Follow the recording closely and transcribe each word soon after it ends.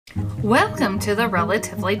Welcome to the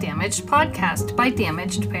Relatively Damaged podcast by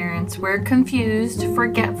damaged parents, where confused,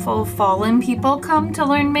 forgetful, fallen people come to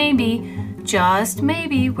learn maybe, just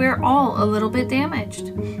maybe, we're all a little bit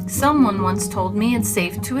damaged. Someone once told me it's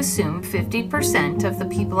safe to assume 50% of the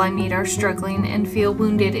people I meet are struggling and feel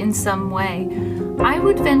wounded in some way. I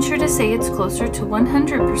would venture to say it's closer to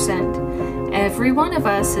 100%. Every one of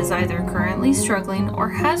us is either currently struggling or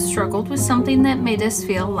has struggled with something that made us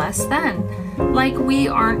feel less than. Like we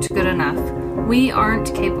aren't good enough. We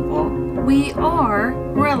aren't capable. We are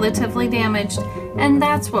relatively damaged. And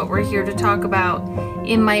that's what we're here to talk about.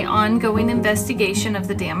 In my ongoing investigation of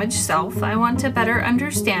the damaged self, I want to better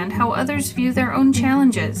understand how others view their own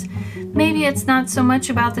challenges. Maybe it's not so much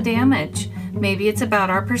about the damage. Maybe it's about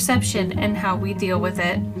our perception and how we deal with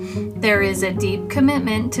it. There is a deep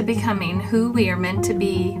commitment to becoming who we are meant to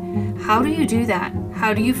be. How do you do that?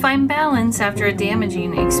 How do you find balance after a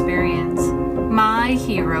damaging experience? My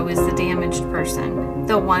hero is the damaged person,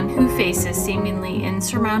 the one who faces seemingly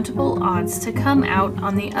insurmountable odds to come out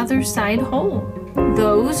on the other side whole.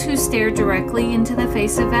 Those who stare directly into the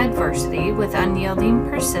face of adversity with unyielding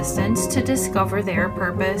persistence to discover their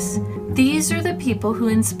purpose. These are the people who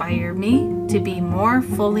inspire me to be more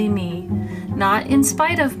fully me, not in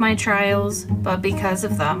spite of my trials, but because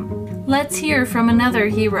of them. Let's hear from another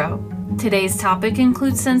hero. Today's topic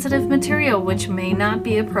includes sensitive material which may not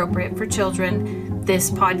be appropriate for children.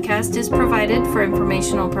 This podcast is provided for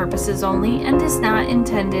informational purposes only and is not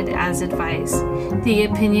intended as advice. The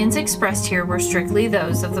opinions expressed here were strictly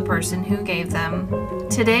those of the person who gave them.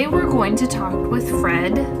 Today we're going to talk with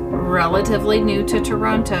Fred, relatively new to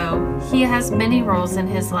Toronto. He has many roles in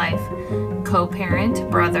his life: co-parent,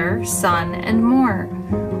 brother, son, and more.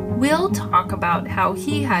 We'll talk about how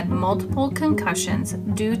he had multiple concussions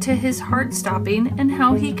due to his heart stopping and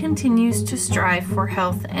how he continues to strive for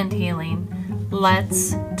health and healing.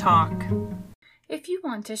 Let's talk. If you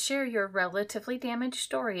want to share your relatively damaged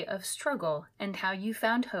story of struggle and how you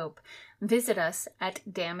found hope, visit us at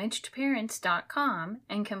damagedparents.com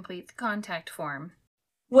and complete the contact form.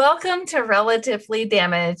 Welcome to Relatively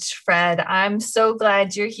Damaged, Fred. I'm so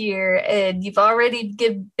glad you're here, and you've already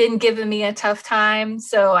been giving me a tough time,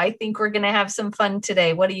 so I think we're going to have some fun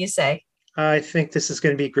today. What do you say? I think this is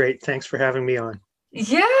going to be great. Thanks for having me on.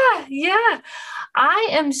 Yeah. I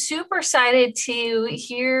am super excited to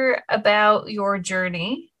hear about your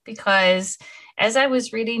journey because as I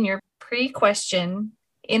was reading your pre-question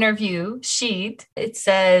interview sheet, it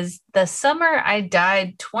says, "The summer I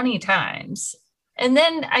died 20 times." And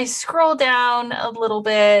then I scroll down a little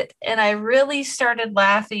bit and I really started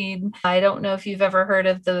laughing. I don't know if you've ever heard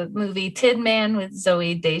of the movie Tin Man with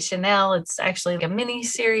Zooey Deschanel. It's actually like a mini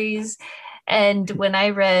series. And when I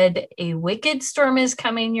read "A wicked storm is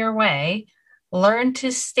coming your way, learn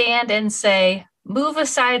to stand and say, 'Move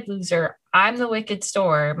aside, loser, I'm the wicked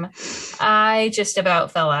storm,' I just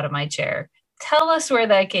about fell out of my chair." Tell us where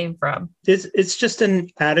that came from. It's just an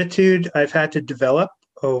attitude I've had to develop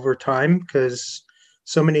over time because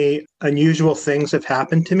so many unusual things have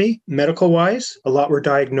happened to me medical-wise. A lot were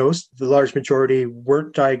diagnosed. The large majority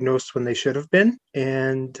weren't diagnosed when they should have been.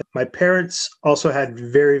 And my parents also had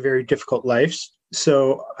very, very difficult lives.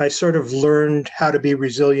 So I sort of learned how to be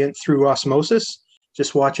resilient through osmosis,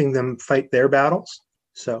 just watching them fight their battles.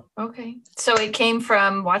 Okay. So it came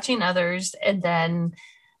from watching others and then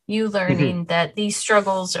you learning that these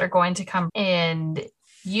struggles are going to come and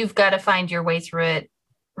you've got to find your way through it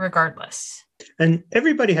regardless. And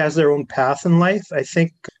everybody has their own path in life. I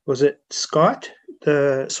think, was it Scott,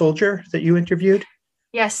 the soldier that you interviewed?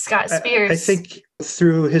 Yes, Scott Spears. I think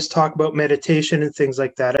through his talk about meditation and things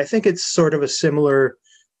like that, I think it's sort of a similar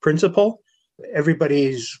principle.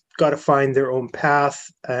 Everybody's got to find their own path.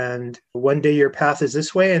 And one day your path is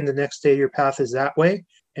this way and the next day your path is that way.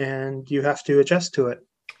 And you have to adjust to it.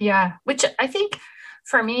 Yeah, which I think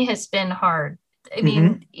for me has been hard. I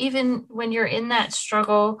mean, even when you're in that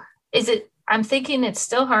struggle, I'm thinking it's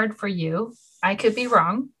still hard for you. I could be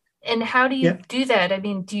wrong. And how do you do that? I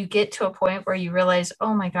mean, do you get to a point where you realize,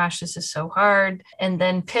 oh my gosh, this is so hard, and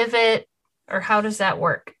then pivot? Or how does that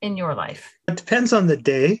work in your life? It depends on the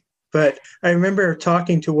day. But I remember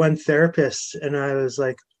talking to one therapist and I was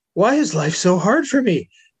like, why is life so hard for me?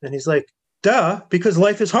 And he's like, duh, because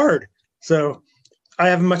life is hard. So I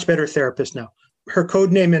have a much better therapist now. Her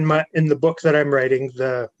code name in the book that I'm writing,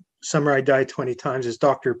 The Summer I Died 20 Times, is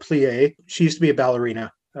Dr. Plie. She used to be a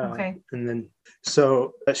ballerina. Okay. And then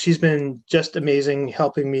she's been just amazing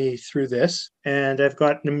helping me through this. And I've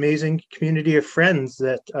got an amazing community of friends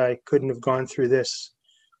that I couldn't have gone through this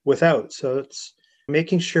without. So it's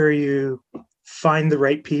making sure you find the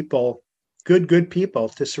right people, good people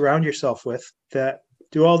to surround yourself with that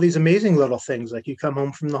do all these amazing little things. Like you come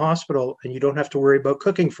home from the hospital and you don't have to worry about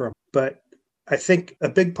cooking for them. But I think a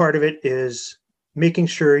big part of it is making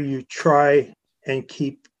sure you try and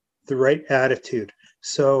keep the right attitude.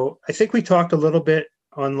 So I think we talked a little bit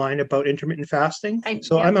online about intermittent fasting.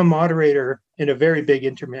 I'm a moderator in a very big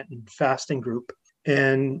intermittent fasting group.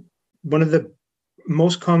 And one of the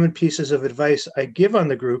most common pieces of advice I give on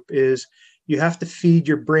the group is you have to feed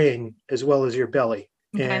your brain as well as your belly.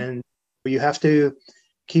 Okay. And you have to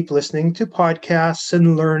keep listening to podcasts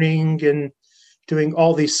and learning and doing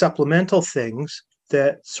all these supplemental things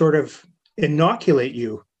that sort of inoculate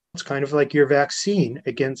you. It's kind of like your vaccine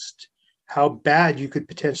against how bad you could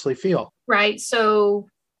potentially feel. Right. So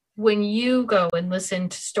when you go and listen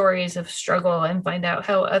to stories of struggle and find out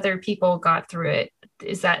how other people got through it,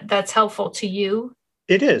 that's helpful to you?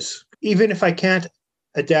 It is. Even if I can't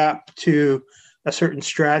adapt to a certain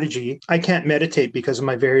strategy, I can't meditate because of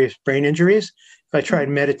my various brain injuries. If I try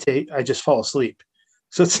and meditate, I just fall asleep.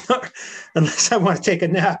 So it's not, unless I want to take a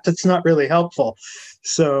nap, that's not really helpful.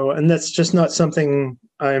 So, and that's just not something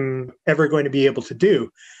I'm ever going to be able to do.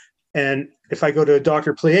 And if I go to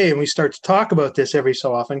Dr. Plier and we start to talk about this every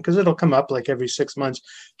so often, because it'll come up like every 6 months, do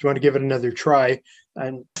you want to give it another try?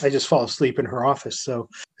 And I just fall asleep in her office. So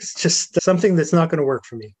it's just something that's not going to work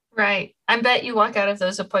for me. Right. I bet you walk out of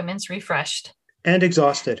those appointments refreshed. And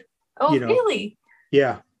exhausted. Oh, really?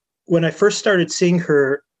 Yeah. When I first started seeing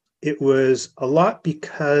her, it was a lot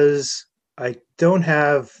because I don't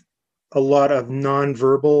have a lot of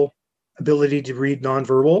nonverbal ability to read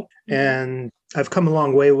nonverbal. Mm-hmm. And I've come a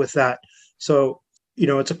long way with that. So,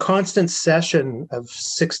 it's a constant session of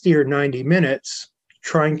 60 or 90 minutes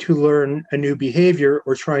trying to learn a new behavior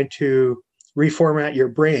or trying to reformat your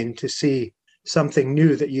brain to see something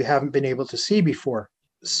new that you haven't been able to see before.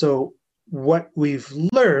 So what we've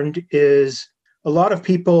learned is a lot of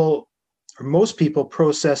people, or most people,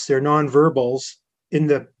 process their nonverbals in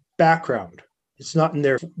the background. It's not in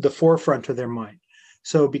the forefront of their mind.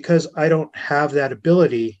 So because I don't have that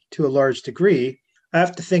ability to a large degree, I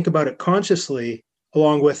have to think about it consciously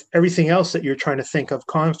along with everything else that you're trying to think of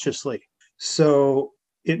consciously. So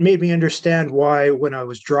it made me understand why when I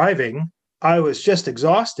was driving, I was just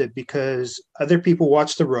exhausted because other people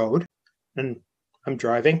watch the road and I'm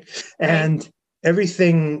driving and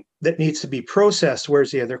everything that needs to be processed.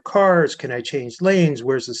 Where's the other cars? Can I change lanes?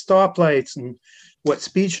 Where's the stoplights? And what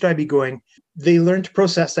speed should I be going? They learn to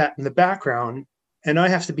process that in the background. And I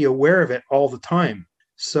have to be aware of it all the time.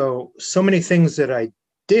 So many things that I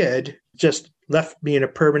did just left me in a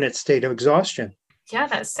permanent state of exhaustion. Yeah,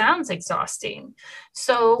 that sounds exhausting.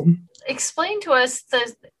 So explain to us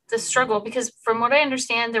the struggle, because from what I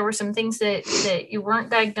understand, there were some things that you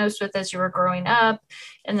weren't diagnosed with as you were growing up.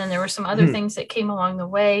 And then there were some other things that came along the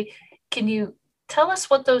way. Can you tell us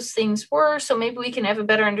what those things were so maybe we can have a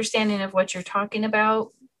better understanding of what you're talking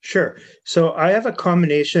about? Sure. So I have a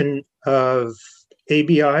combination of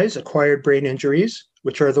ABIs, acquired brain injuries,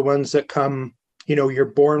 which are the ones that come, you're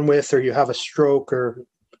born with, or you have a stroke or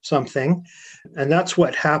something. And that's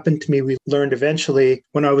what happened to me. We learned eventually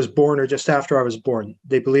when I was born or just after I was born.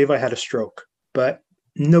 They believe I had a stroke, but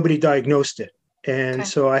nobody diagnosed it. And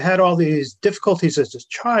so I had all these difficulties as a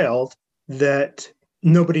child that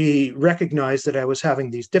nobody recognized that I was having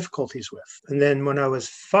these difficulties with. And then when I was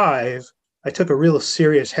 5, I took a real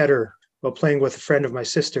serious header while playing with a friend of my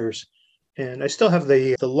sister's. And I still have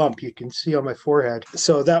the lump you can see on my forehead.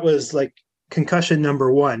 So that was like concussion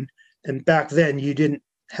number 1. And back then you didn't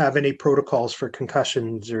have any protocols for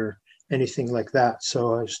concussions or anything like that.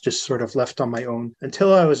 So I was just sort of left on my own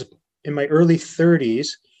until I was in my early 30s.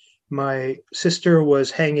 My sister was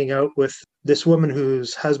hanging out with this woman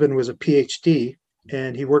whose husband was a PhD,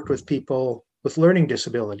 and he worked with people with learning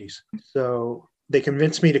disabilities. So they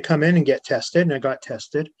convinced me to come in and get tested, and I got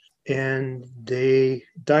tested. And they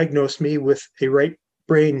diagnosed me with a right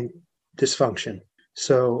brain dysfunction.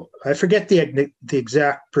 So I forget the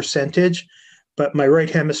exact percentage, but my right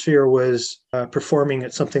hemisphere was performing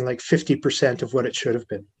at something like 50% of what it should have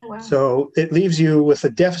been. Wow. So it leaves you with a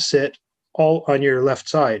deficit all on your left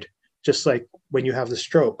side, just like when you have the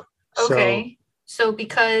stroke. Okay. So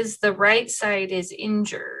because the right side is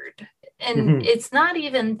injured, and it's not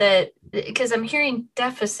even that, because I'm hearing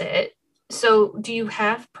deficit. So do you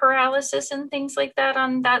have paralysis and things like that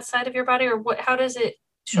on that side of your body, or what? How does it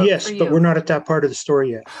show Yes, for you? But we're not at that part of the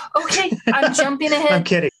story yet. Okay, I'm jumping ahead. I'm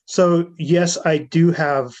kidding. So yes, I do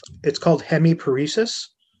have, it's called hemiparesis.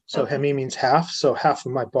 So hemi means half. So half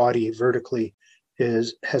of my body vertically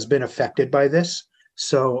has been affected by this.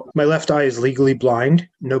 So my left eye is legally blind.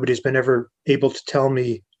 Nobody's been ever able to tell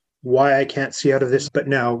me why I can't see out of this, but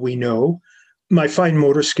now we know. my fine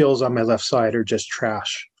motor skills on my left side are just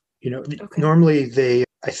trash. Okay. Normally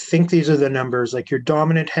I think these are the numbers, like your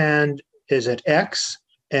dominant hand is at X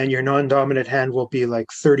and your non-dominant hand will be like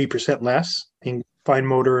 30% less in fine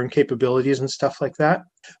motor and capabilities and stuff like that.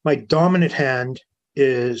 My dominant hand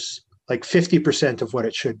is like 50% of what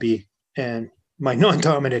it should be. And my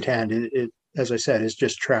non-dominant hand, as I said, is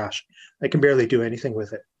just trash. I can barely do anything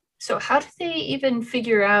with it. So how did they even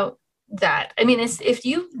figure out that? I mean, if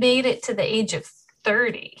you made it to the age of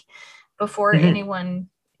 30 before anyone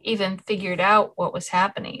even figured out what was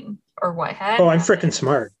happening or what had I'm freaking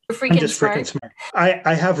smart. I'm just freaking smart.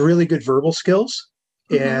 I have really good verbal skills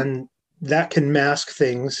and that can mask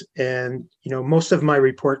things. And, most of my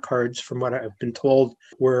report cards, from what I've been told,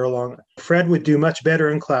 were along, Fred would do much better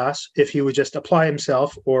in class if he would just apply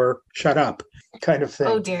himself or shut up kind of thing.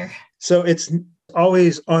 Oh, dear. So it's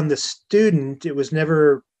always on the student. It was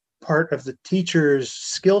never part of the teacher's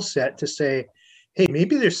skill set to say, hey,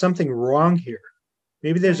 maybe there's something wrong here.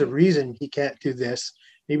 Maybe there's a reason he can't do this.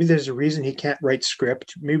 Maybe there's a reason he can't write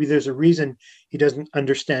script. Maybe there's a reason he doesn't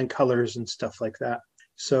understand colors and stuff like that.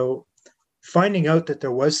 So finding out that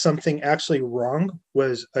there was something actually wrong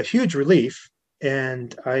was a huge relief.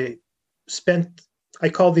 And I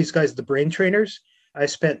call these guys the brain trainers. I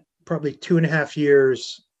spent probably 2.5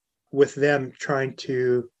 years with them trying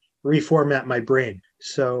to reformat my brain.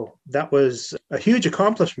 So that was a huge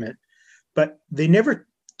accomplishment, but they never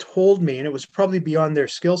told me, and it was probably beyond their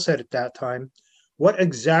skill set at that time, what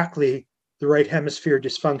exactly the right hemisphere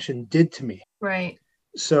dysfunction did to me. Right.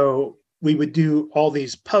 So we would do all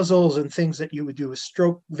these puzzles and things that you would do with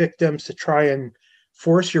stroke victims to try and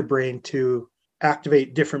force your brain to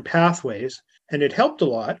activate different pathways. And it helped a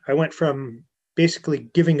lot. I went from basically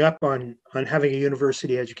giving up on having a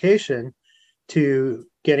university education to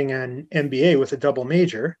getting an MBA with a double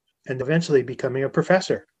major and eventually becoming a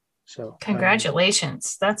professor. So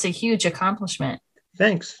congratulations. That's a huge accomplishment.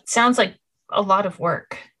 Thanks. Sounds like a lot of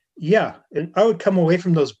work. Yeah. And I would come away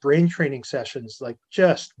from those brain training sessions like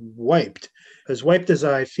just wiped. As wiped as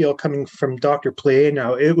I feel coming from Dr. Plier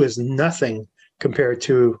now, it was nothing compared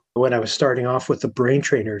to when I was starting off with the brain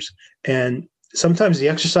trainers. And sometimes the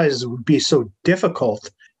exercises would be so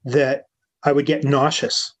difficult that I would get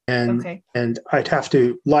nauseous and I'd have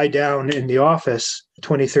to lie down in the office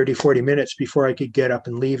 20, 30, 40 minutes before I could get up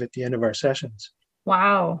and leave at the end of our sessions.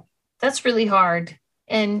 Wow. That's really hard.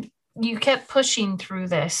 And you kept pushing through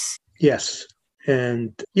this. Yes.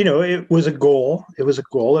 And, it was a goal. It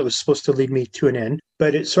was supposed to lead me to an end,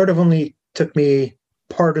 but it sort of only took me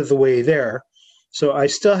part of the way there. So I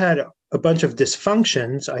still had a bunch of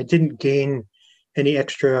dysfunctions. I didn't gain any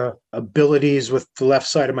extra abilities with the left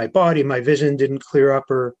side of my body. My vision didn't clear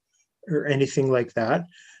up or anything like that,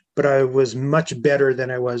 but I was much better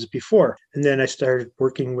than I was before. And then I started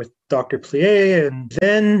working with Dr. Plier, and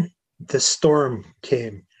then the storm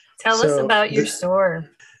came. Tell us about your storm.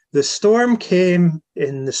 The storm came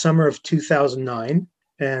in the summer of 2009,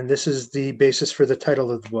 and this is the basis for the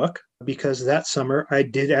title of the book, because that summer I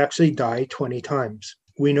did actually die 20 times.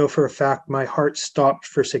 We know for a fact my heart stopped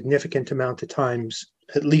for a significant amount of times,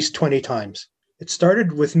 at least 20 times. It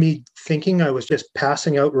started with me thinking I was just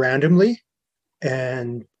passing out randomly,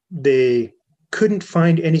 and they couldn't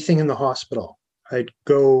find anything in the hospital. I'd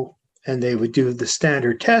go and they would do the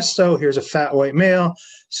standard tests. So here's a fat white male.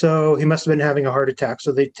 So he must have been having a heart attack.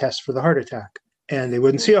 So they test for the heart attack, and they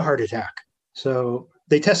wouldn't see a heart attack. So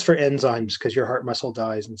they test for enzymes because your heart muscle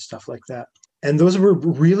dies and stuff like that. And those were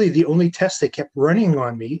really the only tests they kept running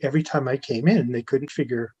on me every time I came in. They couldn't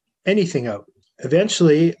figure anything out.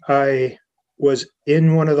 Eventually, I was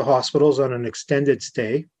in one of the hospitals on an extended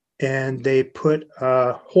stay, and they put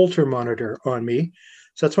a Holter monitor on me.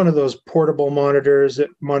 So that's one of those portable monitors that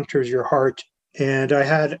monitors your heart. And I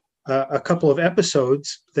had a couple of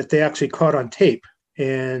episodes that they actually caught on tape,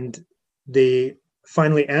 and they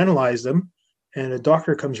finally analyzed them. And a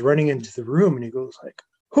doctor comes running into the room, and he goes like,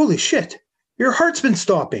 "Holy shit, your heart's been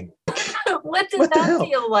stopping." What did that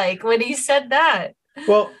feel like when he said that?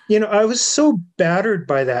 Well, I was so battered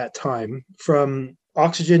by that time from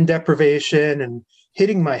oxygen deprivation and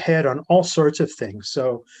hitting my head on all sorts of things.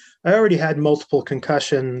 So I already had multiple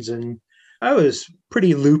concussions, and I was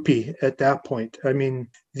pretty loopy at that point. I mean,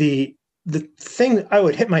 the thing, I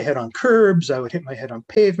would hit my head on curbs, I would hit my head on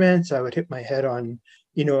pavements, I would hit my head on,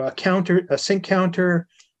 a sink counter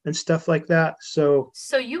and stuff like that. So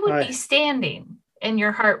you would be standing and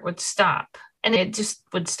your heart would stop, and it just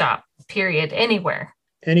would stop, period, anywhere.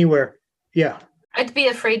 Anywhere. Yeah. I'd be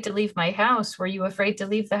afraid to leave my house. Were you afraid to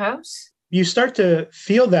leave the house? You start to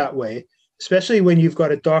feel that way, especially when you've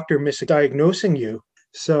got a doctor misdiagnosing you.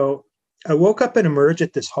 So I woke up and emerged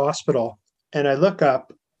at this hospital, And I look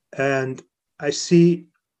up and I see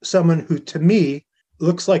someone who to me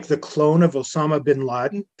looks like the clone of Osama bin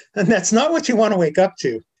Laden. And that's not what you want to wake up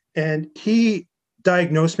to. And he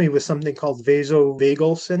diagnosed me with something called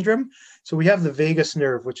vasovagal syndrome. So we have the vagus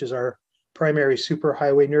nerve, which is our primary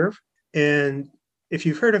superhighway nerve. And if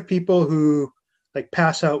you've heard of people who like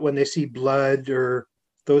pass out when they see blood or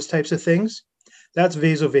those types of things, that's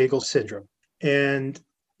vasovagal syndrome. And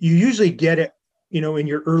you usually get it, in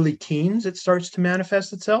your early teens, it starts to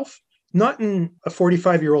manifest itself, not in a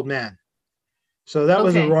 45-year-old man. So that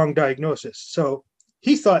was a wrong diagnosis. So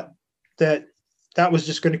he thought that was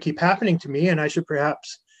just going to keep happening to me, and I should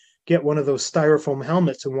perhaps get one of those styrofoam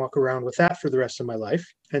helmets and walk around with that for the rest of my life,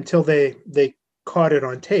 until they caught it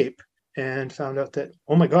on tape and found out that,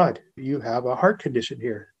 oh my God, you have a heart condition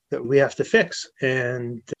here that we have to fix.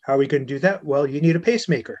 And how are we going to do that? Well, you need a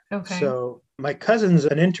pacemaker. Okay. So my cousin's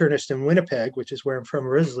an internist in Winnipeg, which is where I'm from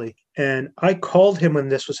originally. And I called him when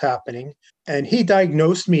this was happening, and he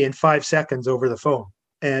diagnosed me in 5 seconds over the phone.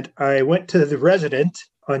 And I went to the resident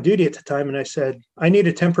on duty at the time and I said, I need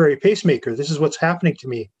a temporary pacemaker. This is what's happening to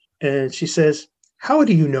me. And she says, how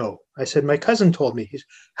do you know? I said, my cousin told me.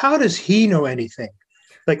 How does he know anything?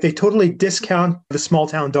 Like, they totally discount the small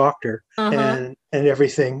town doctor and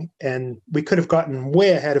everything. And we could have gotten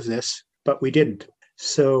way ahead of this, but we didn't.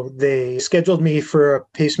 So they scheduled me for a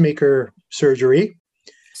pacemaker surgery.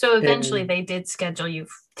 So eventually they did schedule you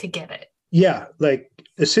to get it. Yeah. Like,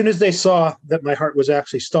 as soon as they saw that my heart was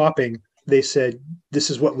actually stopping, they said,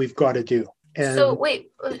 this is what we've got to do. And so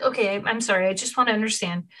wait, okay, I'm sorry. I just want to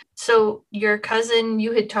understand. So your cousin,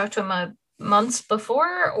 you had talked to him months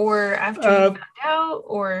before or after you found out,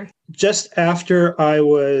 or? Just after I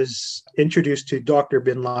was introduced to Dr.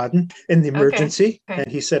 Bin Laden in the emergency. Okay.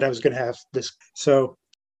 And he said I was going to have this. So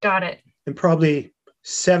got it. And probably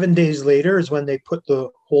 7 days later is when they put the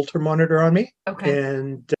Holter monitor on me. Okay.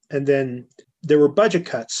 And then there were budget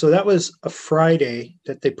cuts. So that was a Friday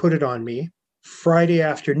that they put it on me. Friday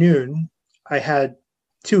afternoon, I had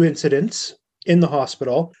 2 incidents in the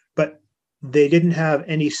hospital, but they didn't have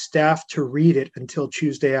any staff to read it until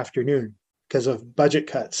Tuesday afternoon because of budget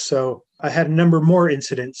cuts. So I had a number more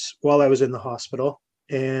incidents while I was in the hospital.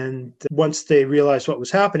 And once they realized what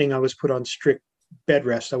was happening, I was put on strict bed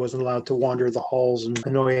rest. I wasn't allowed to wander the halls and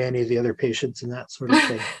annoy any of the other patients and that sort of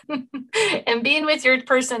thing. And being with your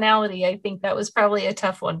personality, I think that was probably a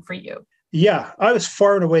tough one for you. Yeah, I was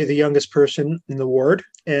far and away the youngest person in the ward.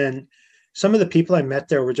 And some of the people I met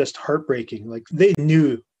there were just heartbreaking. Like, they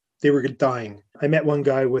knew they were dying. I met one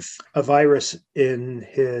guy with a virus in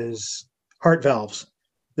his heart valves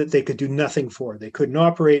that they could do nothing for. They couldn't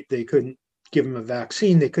operate. They couldn't give him a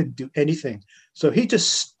vaccine. They couldn't do anything. So he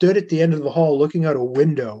just stood at the end of the hall looking out a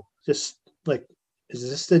window, just like, is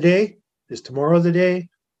this the day? Is tomorrow the day?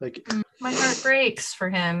 Like, my heart breaks for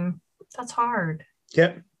him. That's hard.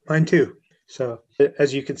 Yeah, mine too. So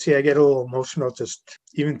as you can see, I get a little emotional just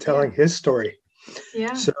even telling his story.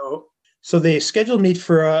 Yeah. So they scheduled me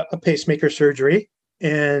for a pacemaker surgery,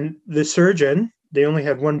 and the surgeon, they only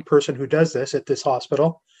had one person who does this at this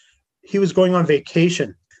hospital. He was going on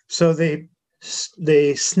vacation. So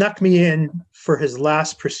they snuck me in for his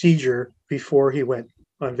last procedure before he went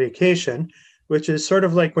on vacation, which is sort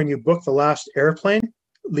of like when you book the last airplane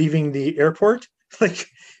leaving the airport. Like,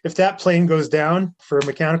 if that plane goes down for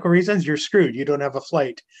mechanical reasons, you're screwed. You don't have a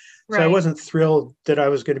flight. Right. So I wasn't thrilled that I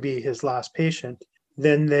was going to be his last patient.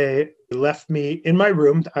 Then they left me in my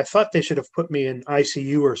room. I thought they should have put me in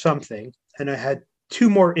ICU or something. And I had 2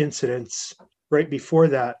 more incidents right before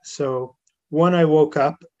that. So one, I woke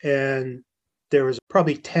up and there was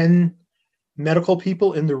probably 10 medical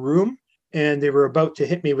people in the room, and they were about to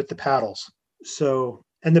hit me with the paddles. So,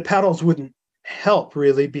 and the paddles wouldn't help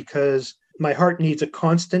really because my heart needs a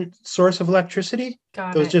constant source of electricity.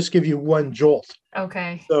 Those just give you 1 jolt.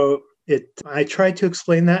 Okay. So I tried to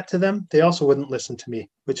explain that to them. They also wouldn't listen to me,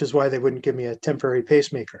 which is why they wouldn't give me a temporary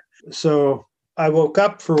pacemaker. So I woke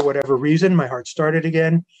up for whatever reason. My heart started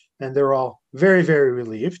again, and they're all very, very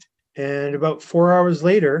relieved. And about 4 hours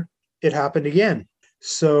later, it happened again.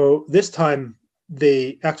 So this time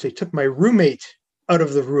they actually took my roommate out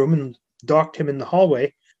of the room and docked him in the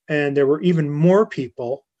hallway. And there were even more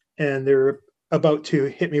people, and they were about to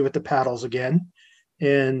hit me with the paddles again.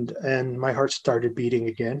 And my heart started beating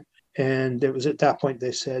again. And it was at that point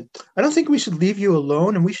they said, I don't think we should leave you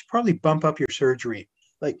alone, and we should probably bump up your surgery.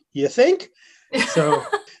 Like, you think? So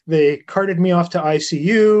they carted me off to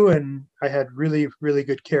ICU, and I had really, really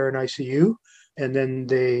good care in ICU. And then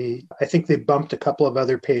I think they bumped a couple of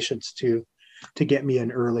other patients to get me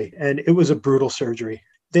in early. And it was a brutal surgery.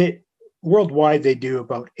 worldwide, they do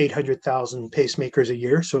about 800,000 pacemakers a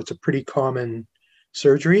year. So it's a pretty common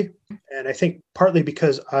surgery. And I think partly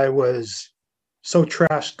because I was so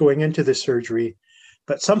trashed going into the surgery,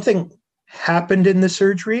 but something happened in the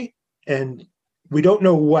surgery and we don't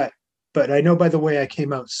know what, but I know by the way I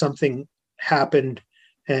came out, something happened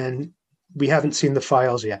and we haven't seen the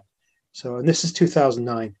files yet. So, and this is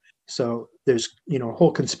 2009. So there's, a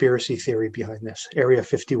whole conspiracy theory behind this, Area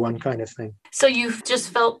 51 kind of thing. So you've just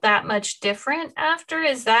felt that much different after?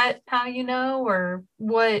 Is that how you know, or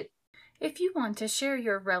what? If you want to share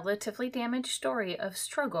your relatively damaged story of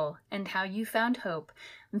struggle and how you found hope,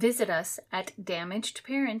 visit us at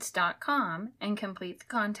damagedparents.com and complete the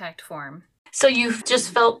contact form. So you've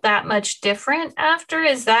just felt that much different after?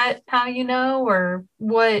 Is that how you know, or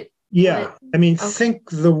what? Yeah. What? I mean, think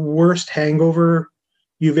the worst hangover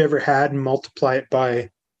you've ever had and multiply it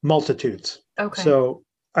by multitudes. Okay. So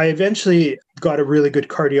I eventually got a really good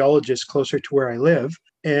cardiologist closer to where I live.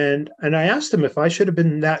 And I asked him if I should have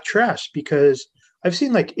been that trashed because I've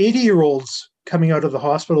seen like 80-year-olds coming out of the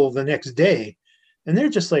hospital the next day and they're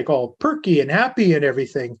just like all perky and happy and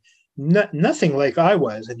everything. Nothing like I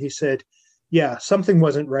was. And he said, yeah, something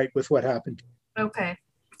wasn't right with what happened. Okay.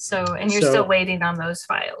 And you're still waiting on those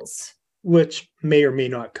files. Which may or may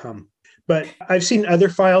not come. But I've seen other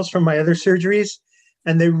files from my other surgeries,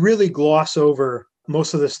 and they really gloss over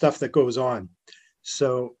most of the stuff that goes on.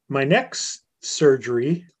 So my next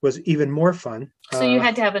surgery was even more fun. So you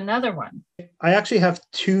had to have another one. I actually have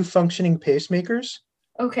 2 functioning pacemakers.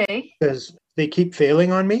 Okay. Because they keep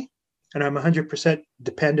failing on me, and I'm 100%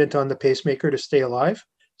 dependent on the pacemaker to stay alive.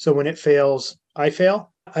 So when it fails, I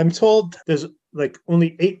fail. I'm told there's like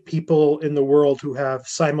only 8 people in the world who have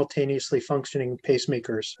simultaneously functioning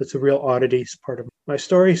pacemakers. It's a real oddity. It's part of my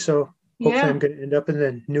story. So hopefully I'm going to end up in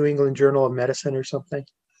the New England Journal of Medicine or something.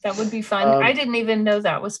 That would be fun. I didn't even know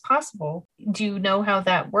that was possible. Do you know how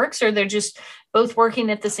that works? Or they're just both working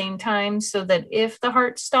at the same time so that if the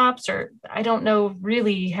heart stops, or I don't know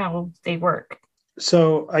really how they work.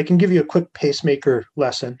 So I can give you a quick pacemaker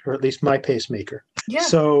lesson, or at least my pacemaker. Yeah.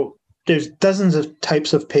 So there's dozens of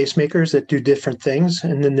types of pacemakers that do different things.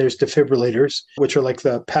 And then there's defibrillators, which are like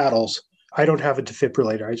the paddles. I don't have a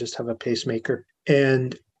defibrillator. I just have a pacemaker.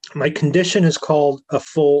 And my condition is called a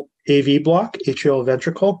full AV block, atrial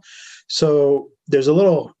ventricle. So there's a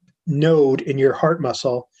little node in your heart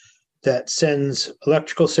muscle that sends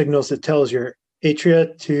electrical signals that tells your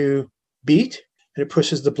atria to beat, and it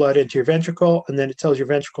pushes the blood into your ventricle, and then it tells your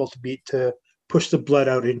ventricle to beat to push the blood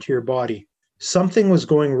out into your body. Something was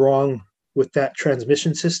going wrong with that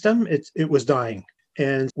transmission system. It was dying.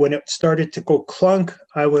 And when it started to go clunk,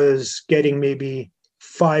 I was getting maybe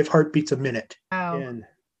 5 heartbeats a minute. Wow.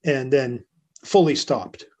 And then fully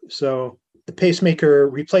stopped. So the pacemaker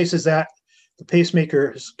replaces that. The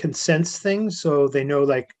pacemakers can sense things. So they know,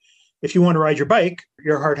 like, if you want to ride your bike,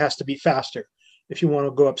 your heart has to beat faster. If you want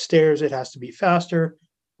to go upstairs, it has to beat faster.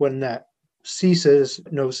 When that ceases,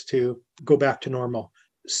 it knows to go back to normal.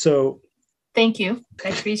 So thank you. I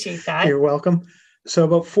appreciate that. You're welcome. So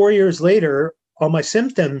about 4 years later, all my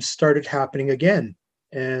symptoms started happening again.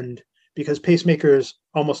 And because pacemakers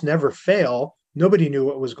almost never fail, nobody knew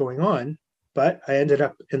what was going on. But I ended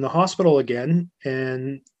up in the hospital again,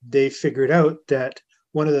 and they figured out that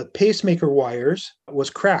one of the pacemaker wires was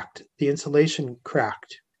cracked. The insulation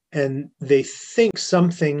cracked. And they think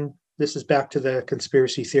something, this is back to the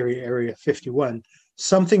conspiracy theory, Area 51,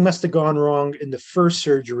 something must have gone wrong in the first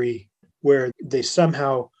surgery where they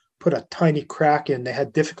somehow put a tiny crack in. They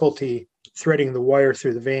had difficulty threading the wire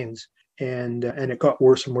through the veins, and it got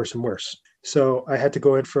worse and worse and worse. So I had to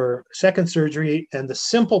go in for second surgery, and the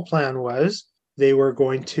simple plan was they were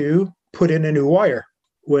going to put in a new wire.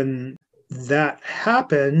 When that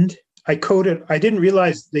happened, I coded. I didn't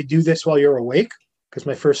realize they do this while you're awake, because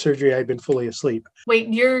my first surgery, I'd been fully asleep. Wait,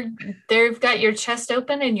 they've got your chest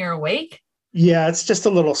open and you're awake? Yeah, it's just a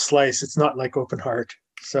little slice. It's not like open heart.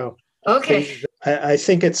 So okay. I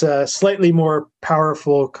think it's a slightly more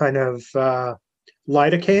powerful kind of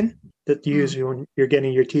lidocaine that you use when you're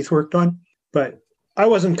getting your teeth worked on. But I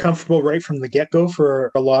wasn't comfortable right from the get-go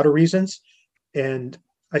for a lot of reasons. And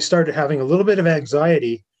I started having a little bit of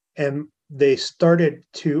anxiety, and they started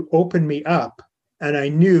to open me up, and I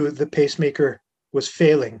knew the pacemaker was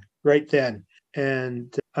failing right then.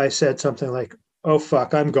 And I said something like, oh,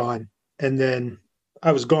 fuck, I'm gone. And then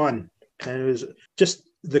I was gone. And it was just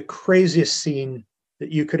the craziest scene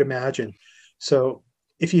that you could imagine. So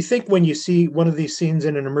if you think when you see one of these scenes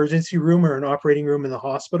in an emergency room or an operating room in the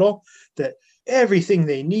hospital, that everything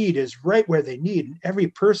they need is right where they need, and every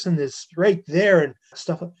person is right there and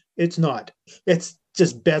stuff, it's not. It's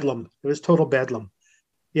just bedlam. It was total bedlam.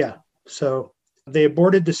 Yeah. So they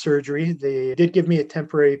aborted the surgery. They did give me a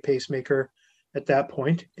temporary pacemaker at that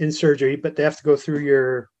point in surgery, but they have to go through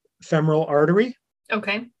your femoral artery.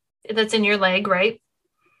 Okay. That's in your leg, right?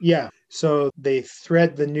 Yeah. So they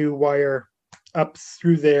thread the new wire up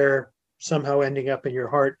through there, somehow ending up in your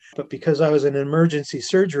heart. But because I was in emergency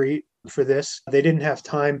surgery for this, they didn't have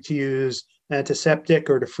time to use antiseptic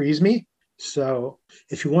or to freeze me. So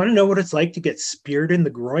if you want to know what it's like to get speared in the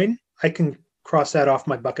groin, I can cross that off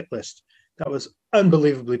my bucket list. That was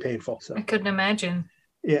unbelievably painful. So I couldn't imagine.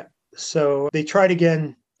 yeah. So they tried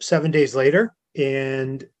again 7 days later,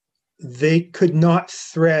 and they could not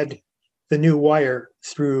thread the new wire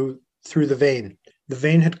through the vein. The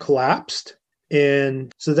vein had collapsed.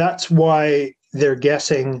 And so that's why they're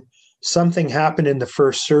guessing something happened in the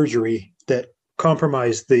first surgery that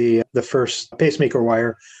compromised the first pacemaker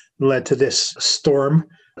wire and led to this storm.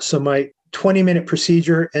 So my 20-minute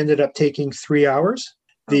procedure ended up taking 3 hours.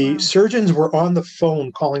 The surgeons were on the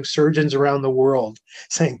phone calling surgeons around the world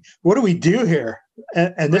saying, what do we do here?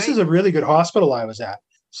 And this is a really good hospital I was at.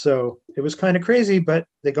 So it was kind of crazy, but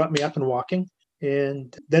they got me up and walking.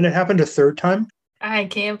 And then it happened a third time. I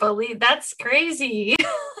can't believe that's crazy.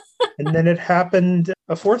 And then it happened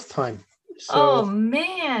a fourth time. So, oh,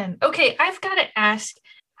 man. Okay, I've got to ask,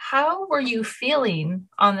 how were you feeling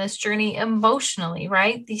on this journey emotionally,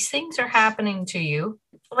 right? These things are happening to you,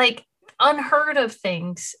 like unheard of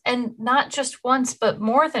things, and not just once, but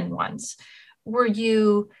more than once. Were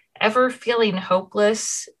you ever feeling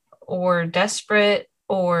hopeless or desperate,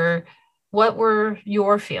 or what were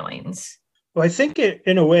your feelings? well, I think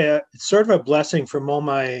in a way, it's sort of a blessing from all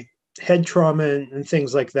my head trauma and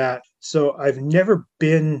things like that. So I've never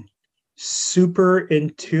been super in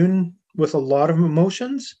tune with a lot of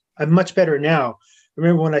emotions. I'm much better now. I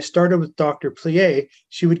remember when I started with Dr. Plier,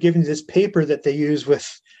 she would give me this paper that they use with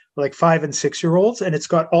like 5 and 6 year olds, and it's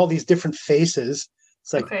got all these different faces.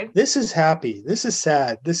 It's like, This is happy, this is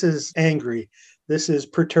sad, this is angry, this is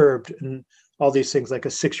perturbed, and all these things. Like a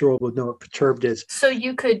 6-year-old would know what perturbed is. So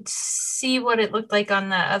you could see what it looked like on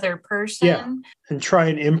the other person? Yeah, and try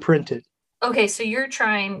and imprint it. Okay, so you're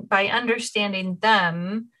trying, by understanding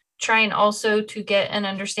them, trying also to get an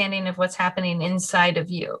understanding of what's happening inside of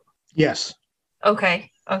you. Yes.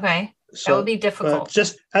 Okay. So that would be difficult.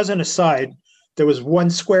 Just as an aside, there was one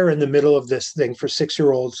square in the middle of this thing for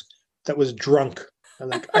 6-year-olds that was drunk.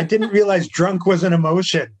 I didn't realize drunk was an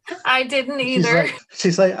emotion. I didn't either.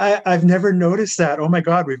 She's like, I've never noticed that. Oh my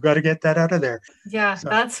God, we've got to get that out of there. Yeah, so.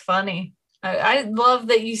 That's funny. I love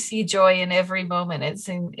that you see joy in every moment.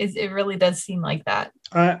 It really does seem like that.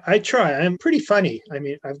 I try. I'm pretty funny. I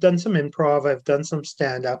mean, I've done some improv. I've done some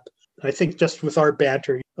stand-up. I think just with our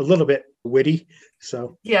banter, a little bit witty.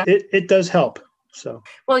 So yeah, it does help. So,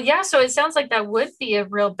 well, yeah. So it sounds like that would be a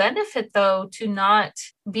real benefit, though, to not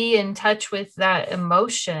be in touch with that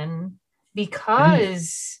emotion,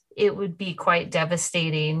 because it would be quite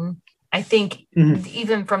devastating. I think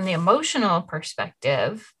even from the emotional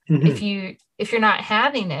perspective, if you're not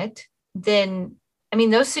having it, then, I mean,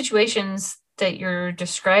 those situations that you're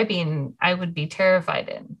describing, I would be terrified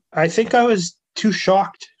in. I think I was too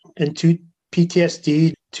shocked and too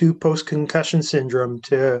PTSD, too post-concussion syndrome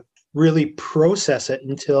to really process it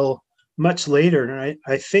until much later. And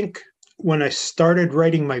I think when I started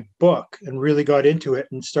writing my book and really got into it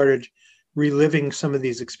and started reliving some of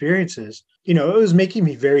these experiences, it was making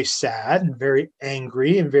me very sad and very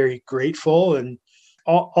angry and very grateful. And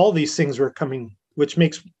all these things were coming, which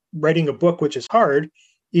makes writing a book, which is hard,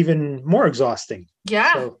 even more exhausting.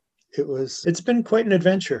 Yeah. So it's been quite an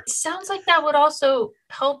adventure. It sounds like that would also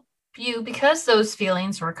help you, because those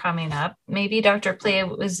feelings were coming up. Maybe Dr. Play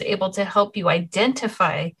was able to help you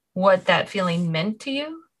identify what that feeling meant to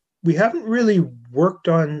you. We haven't really worked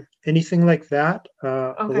on anything like that.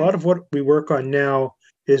 A lot of what we work on now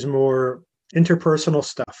is more interpersonal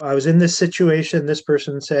stuff. I was in this situation, this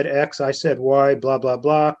person said X, I said Y, blah, blah,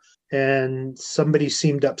 blah, and somebody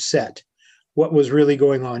seemed upset. What was really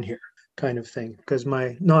going on here, kind of thing. Because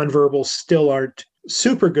my nonverbals still aren't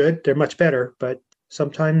super good. They're much better, but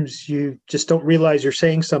sometimes you just don't realize you're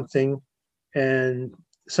saying something and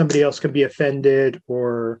somebody else can be offended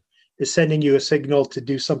or is sending you a signal to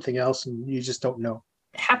do something else and you just don't know.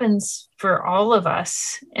 It happens for all of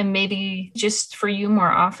us, and maybe just for you more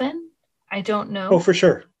often. I don't know. Oh, for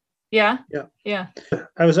sure. Yeah? Yeah.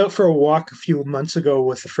 I was out for a walk a few months ago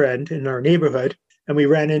with a friend in our neighborhood, and we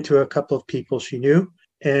ran into a couple of people she knew.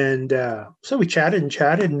 And so we chatted.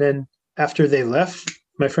 And then after they left,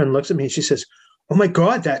 my friend looks at me and she says, "Oh my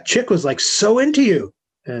God, that chick was like so into you."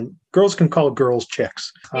 And girls can call girls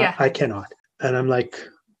chicks. Yeah. I cannot. And I'm like,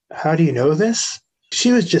 "How do you know this?"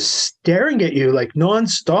 she was just staring at you like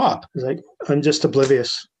nonstop. I was like, I'm just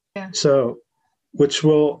oblivious. Yeah. So, which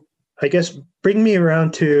will, I guess, bring me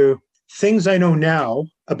around to things I know now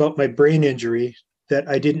about my brain injury that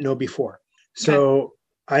I didn't know before. So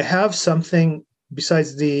I have something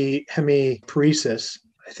besides the hemiparesis,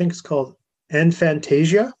 I think it's called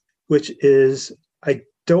aphantasia, which is I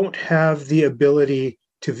don't have the ability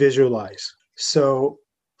to visualize. So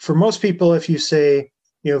for most people, if you say,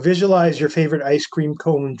 visualize your favorite ice cream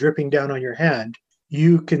cone dripping down on your hand,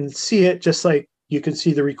 you can see it just like you can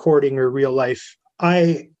see the recording or real life.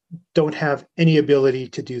 I don't have any ability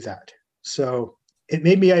to do that. So it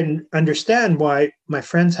made me understand why my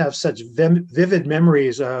friends have such vivid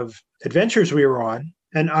memories of adventures we were on,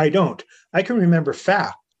 and I don't. I can remember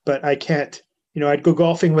facts, but I can't. I'd go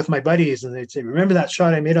golfing with my buddies, and they'd say, "Remember that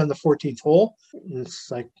shot I made on the 14th hole?" And it's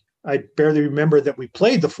like I barely remember that we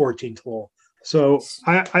played the 14th hole. So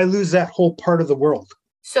I lose that whole part of the world.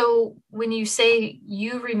 So when you say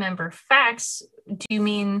you remember facts, do you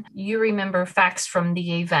mean you remember facts from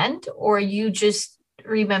the event, or you just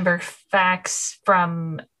remember facts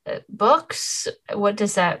from books? What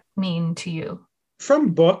does that mean to you?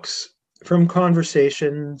 From books, from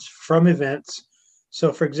conversations, from events.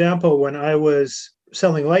 So, for example, when I was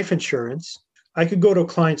selling life insurance, I could go to a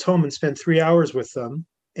client's home and spend 3 hours with them,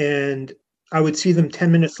 and I would see them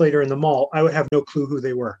 10 minutes later in the mall. I would have no clue who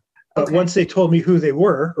they were. But once they told me who they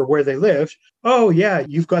were or where they lived, oh, yeah,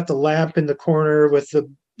 you've got the lamp in the corner with the,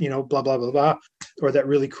 blah, blah, blah, blah, or that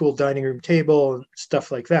really cool dining room table and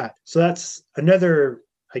stuff like that. So that's another,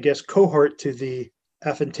 I guess, cohort to the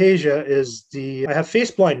aphantasia is I have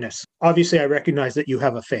face blindness. Obviously, I recognize that you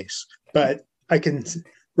have a face, but I can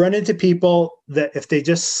run into people that if they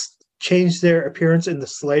just change their appearance in the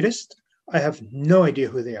slightest, I have no idea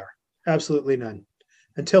who they are. Absolutely none.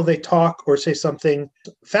 Until they talk or say something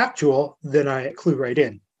factual, then I clue right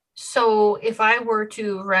in. So if I were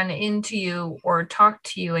to run into you or talk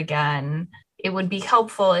to you again, it would be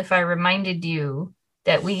helpful if I reminded you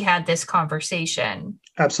that we had this conversation.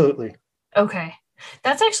 Absolutely. Okay.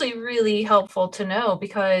 That's actually really helpful to know,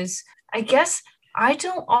 because I guess I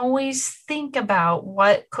don't always think about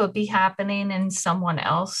what could be happening in someone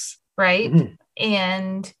else, right? Mm-hmm.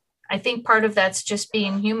 And I think part of that's just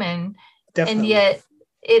being human. Definitely. And yet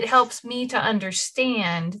it helps me to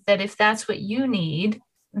understand that if that's what you need,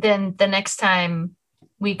 then the next time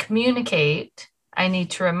we communicate, I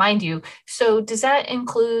need to remind you. So does that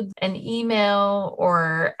include an email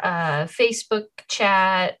or a Facebook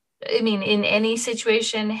chat? I mean, in any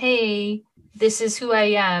situation, hey, this is who I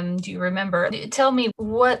am. Do you remember? Tell me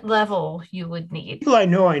what level you would need. People I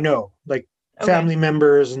know, like family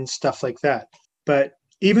members and stuff like that. But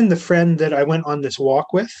even the friend that I went on this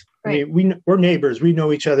walk with, right. I mean, we're neighbors. We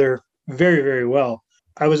know each other very, very well.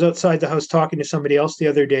 I was outside the house talking to somebody else the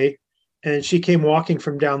other day, and she came walking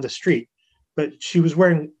from down the street, but she was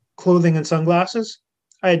wearing clothing and sunglasses.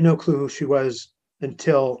 I had no clue who she was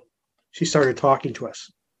until she started talking to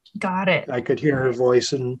us. Got it. I could hear her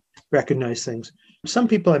voice and recognize things. Some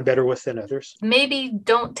people I'm better with than others. Maybe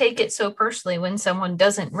don't take it so personally when someone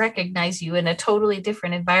doesn't recognize you in a totally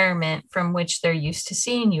different environment from which they're used to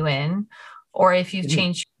seeing you in, or if you've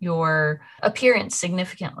changed your appearance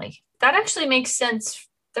significantly. That actually makes sense.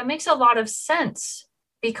 That makes a lot of sense,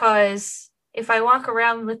 because if I walk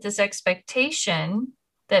around with this expectation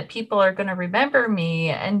that people are going to remember me,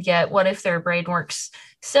 and yet what if their brain works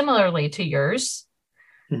similarly to yours?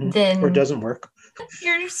 Then or doesn't work.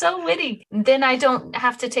 You're so witty. Then I don't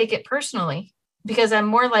have to take it personally, because I'm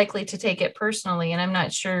more likely to take it personally. And I'm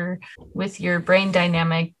not sure with your brain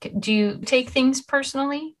dynamic, do you take things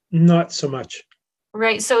personally? Not so much.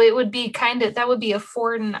 Right. So it would be that would be a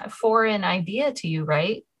foreign idea to you,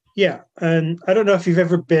 right? Yeah. And I don't know if you've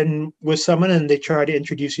ever been with someone and they try to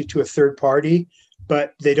introduce you to a third party,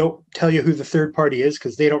 but they don't tell you who the third party is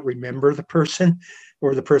because they don't remember the person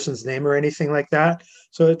or the person's name or anything like that.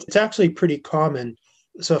 So it's actually pretty common.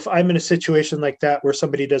 So if I'm in a situation like that where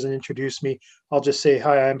somebody doesn't introduce me, I'll just say,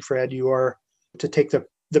 "Hi, I'm Fred. You are," to take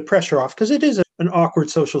the pressure off, because it is an awkward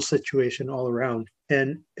social situation all around.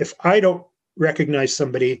 And if I don't recognize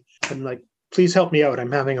somebody, I'm like, "Please help me out.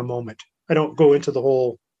 I'm having a moment." I don't go into the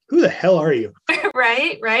whole, "Who the hell are you?"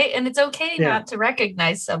 Right. And it's okay not to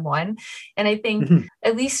recognize someone. And I think,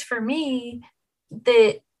 at least for me,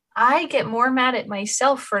 that I get more mad at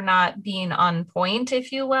myself for not being on point,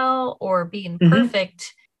 if you will, or being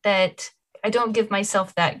perfect, that I don't give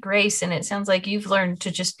myself that grace. And it sounds like you've learned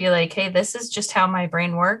to just be like, hey, this is just how my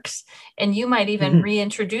brain works. And you might even Mhm.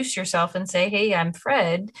 reintroduce yourself and say, hey, I'm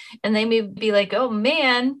Fred. And they may be like, oh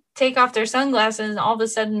man, take off their sunglasses. And all of a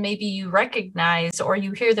sudden, maybe you recognize or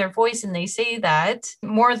you hear their voice and they say that.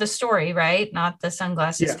 More the story, right? Not the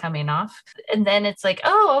sunglasses Yeah. coming off. And then it's like,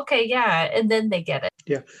 oh, okay, yeah. And then they get it.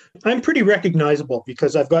 Yeah. I'm pretty recognizable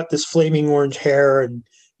because I've got this flaming orange hair and,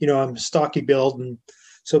 I'm stocky build. And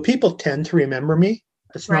so people tend to remember me.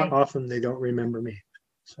 It's not Right. often they don't remember me.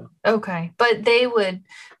 So, Okay. But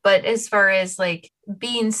as far as like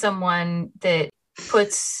being someone that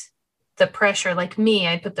puts the pressure, like me,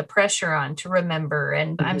 I put the pressure on to remember,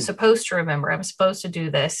 and I'm mhm. supposed to remember, I'm supposed to do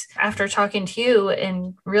this. After talking to you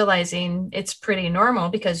and realizing it's pretty normal,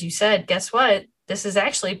 because you said, guess what? This is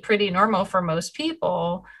actually pretty normal for most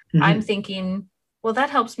people. I'm Mhm. thinking, well,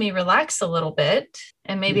 that helps me relax a little bit,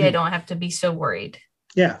 and maybe I Mhm. don't have to be so worried.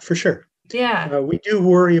 Yeah, for sure. Yeah. We do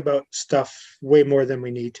worry about stuff way more than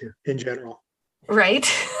we need to in general. Right.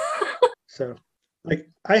 So, like,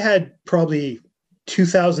 I had probably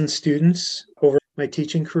 2,000 students over my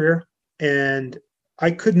teaching career, and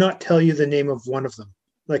I could not tell you the name of one of them.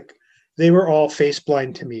 Like, they were all face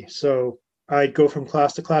blind to me. So, I'd go from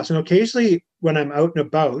class to class, and occasionally when I'm out and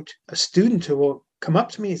about, a student will come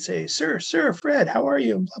up to me and say, Sir, Fred, how are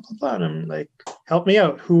you? And blah, blah, blah. And I'm like, help me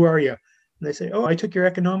out. Who are you? And they say, oh, I took your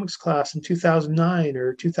economics class in 2009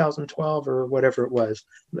 or 2012 or whatever it was.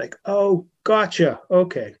 I'm like, oh, gotcha.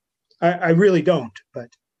 Okay. I really don't. But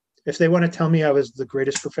if they want to tell me I was the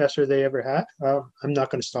greatest professor they ever had, I'm not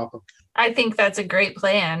going to stop them. I think that's a great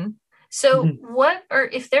plan. So, Mhm. what, or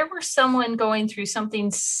if there were someone going through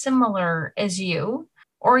something similar as you,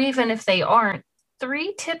 or even if they aren't,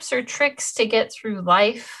 3 tips or tricks to get through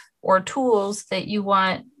life or tools that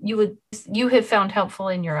you have found helpful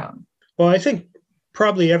in your own? Well, I think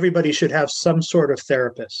probably everybody should have some sort of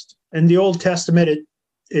therapist. In the Old Testament,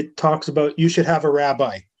 it talks about you should have a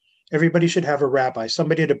rabbi. Everybody should have a rabbi,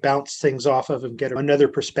 somebody to bounce things off of and get another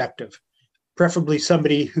perspective, preferably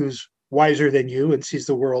somebody who's wiser than you and sees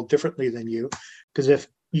the world differently than you. Because if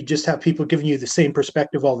you just have people giving you the same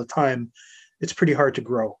perspective all the time, it's pretty hard to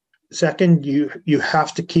grow. Second, you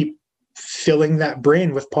have to keep filling that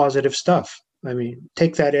brain with positive stuff. I mean,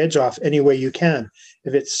 take that edge off any way you can.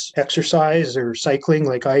 If it's exercise or cycling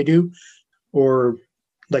like I do, or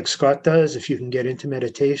like Scott does, if you can get into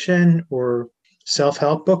meditation or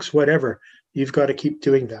self-help books, whatever, you've got to keep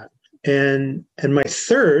doing that. And my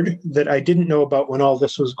third that I didn't know about when all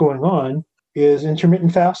this was going on is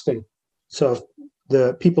intermittent fasting. So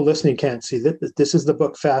the people listening can't see that. This is the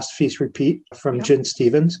book Fast, Feast, Repeat from Yep. Jen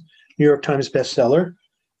Stevens, New York Times bestseller.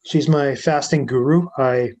 She's my fasting guru.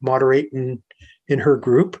 I moderate in her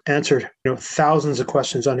group, answer thousands of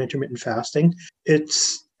questions on intermittent fasting.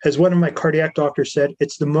 It's, as one of my cardiac doctors said,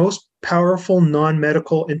 it's the most powerful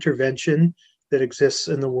non-medical intervention that exists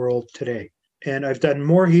in the world today. And I've done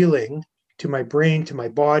more healing to my brain, to my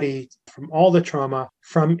body, from all the trauma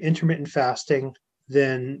from intermittent fasting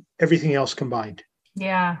than everything else combined.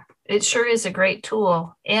 Yeah, it sure is a great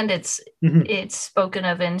tool, and it's Mm-hmm. it's spoken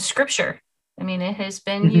of in scripture. I mean, it has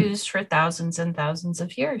been Mm-hmm. used for thousands and thousands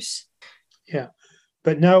of years. Yeah.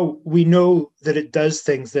 But now we know that it does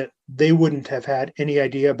things that they wouldn't have had any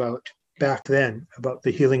idea about back then, about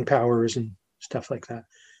the healing powers and stuff like that.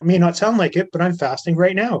 It may not sound like it, but I'm fasting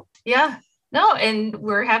right now. Yeah. No, and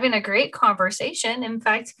we're having a great conversation. In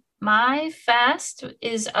fact, my fast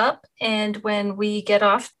is up, and when we get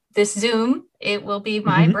off this Zoom, it will be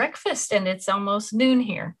my Mm-hmm. breakfast, and it's almost noon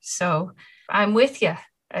here. So I'm with you.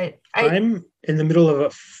 I'm in the middle of a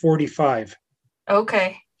 45.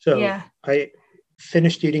 Okay. So Yeah. I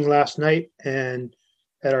finished eating last night, and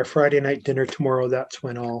at our Friday night dinner tomorrow, that's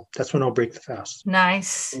when I'll break the fast.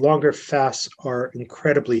 Nice. Longer fasts are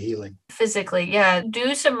incredibly healing. Physically, yeah.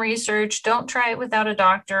 Do some research. Don't try it without a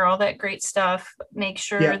doctor, all that great stuff. Make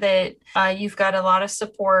sure Yeah. that you've got a lot of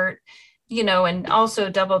support, and also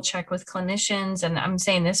double check with clinicians. And I'm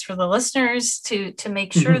saying this for the listeners to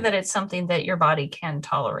make sure Mhm. that it's something that your body can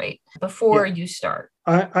tolerate before Yeah. you start.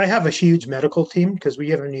 I have a huge medical team because we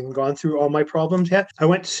haven't even gone through all my problems yet. I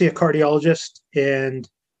went to see a cardiologist and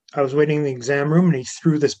I was waiting in the exam room and he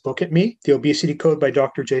threw this book at me, The Obesity Code by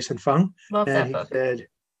Dr. Jason Fung. Love And that he book. said,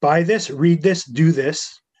 buy this, read this, do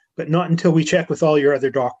this, but not until we check with all your other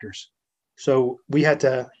doctors. So he had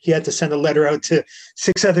to send a letter out to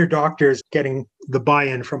 6 other doctors getting the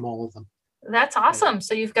buy-in from all of them. That's awesome.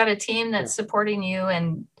 So you've got a team that's supporting you,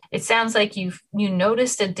 and it sounds like you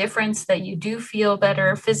noticed a difference, that you do feel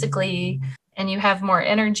better physically and you have more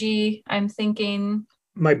energy, I'm thinking.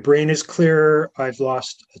 My brain is clearer. I've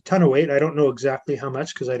lost a ton of weight. I don't know exactly how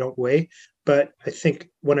much because I don't weigh, But I think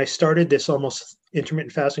when I started this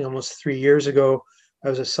intermittent fasting almost 3 years ago, I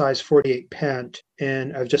was a size 48 pant,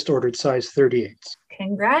 and I've just ordered size 38.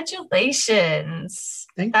 Congratulations.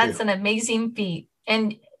 Thank That's you. an amazing feat.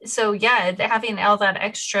 And so, yeah, having all that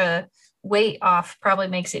extra weight off probably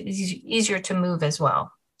makes it easier to move as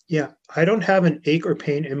well. Yeah, I don't have an ache or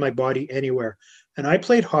pain in my body anywhere. And I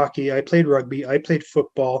played hockey, I played rugby, I played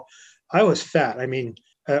football. I was fat. I mean,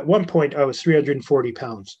 at one point, I was 340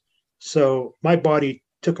 pounds. So my body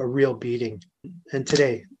took a real beating. And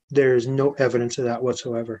today, there's no evidence of that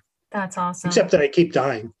whatsoever, That's awesome. except that I keep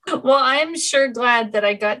dying. Well, I'm sure glad that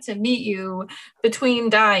I got to meet you between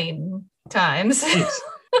dying times. Thanks.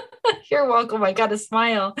 You're welcome. I got a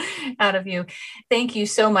smile out of you. Thank you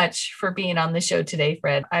so much for being on the show today,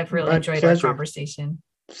 Fred. I've really My enjoyed pleasure. our conversation.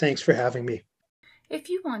 Thanks for having me. If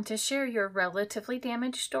you want to share your relatively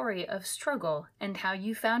damaged story of struggle and how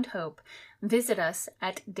you found hope, visit us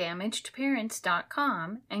at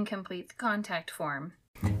damagedparents.com and complete the contact form.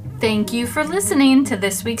 Thank you for listening to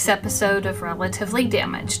this week's episode of Relatively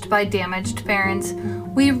Damaged by Damaged Parents.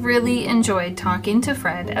 We really enjoyed talking to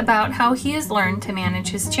Fred about how he has learned to manage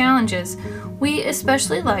his challenges. We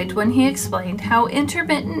especially liked when he explained how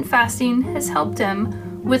intermittent fasting has helped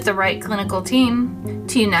him, with the right clinical team,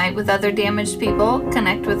 to unite with other damaged people.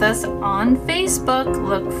 Connect with us on Facebook.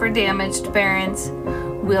 Look for Damaged Parents.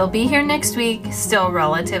 We'll be here next week, still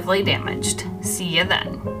relatively damaged. See you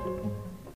then.